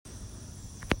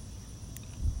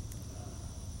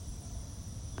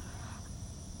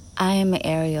I am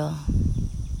Ariel,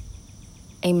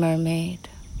 a mermaid,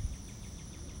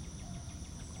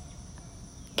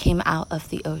 came out of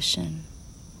the ocean,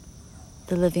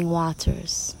 the living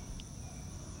waters.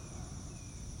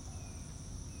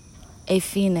 A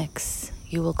phoenix,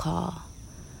 you will call,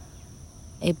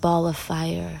 a ball of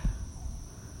fire,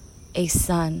 a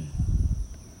sun,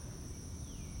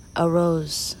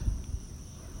 arose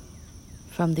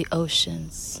from the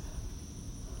oceans,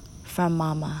 from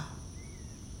Mama.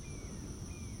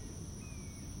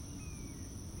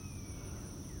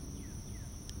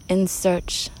 In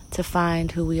search to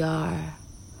find who we are,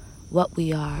 what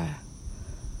we are,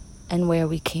 and where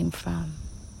we came from.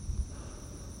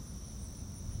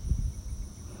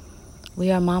 We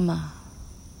are Mama.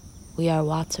 We are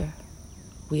water.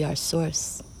 We are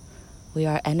source. We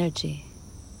are energy.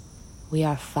 We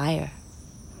are fire.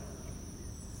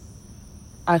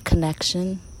 Our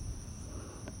connection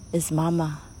is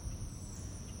Mama.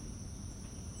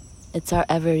 It's our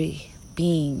every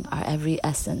being, our every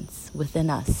essence within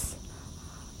us,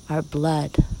 our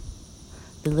blood,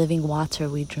 the living water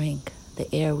we drink,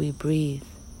 the air we breathe.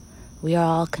 We are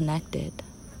all connected.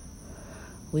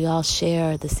 We all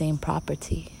share the same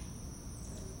property,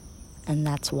 and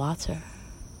that's water.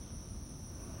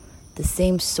 The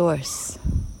same source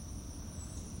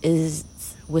is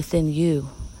within you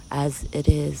as it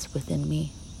is within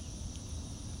me.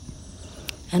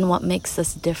 And what makes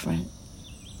us different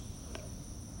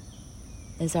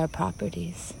is our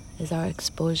properties, is our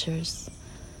exposures,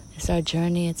 is our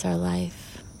journey, it's our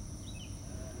life.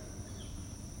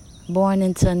 Born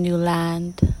into a new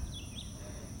land,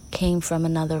 came from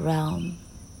another realm.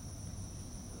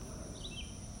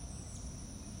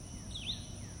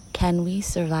 Can we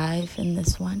survive in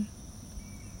this one?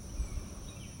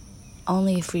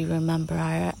 Only if we remember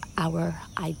our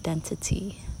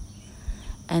identity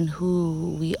and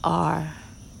who we are.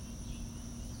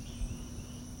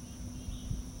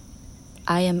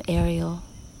 I am Ariel.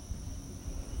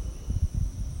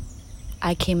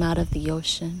 I came out of the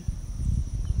ocean,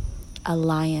 a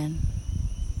lion,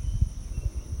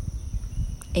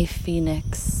 a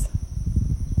phoenix,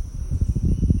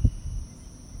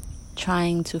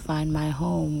 trying to find my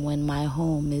home when my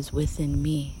home is within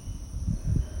me.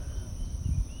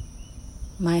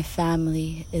 My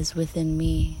family is within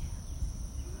me.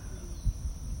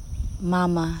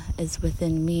 Mama is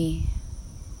within me.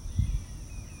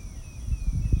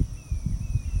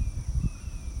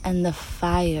 And the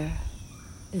fire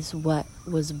is what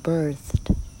was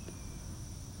birthed.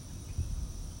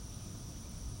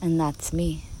 And that's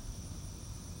me.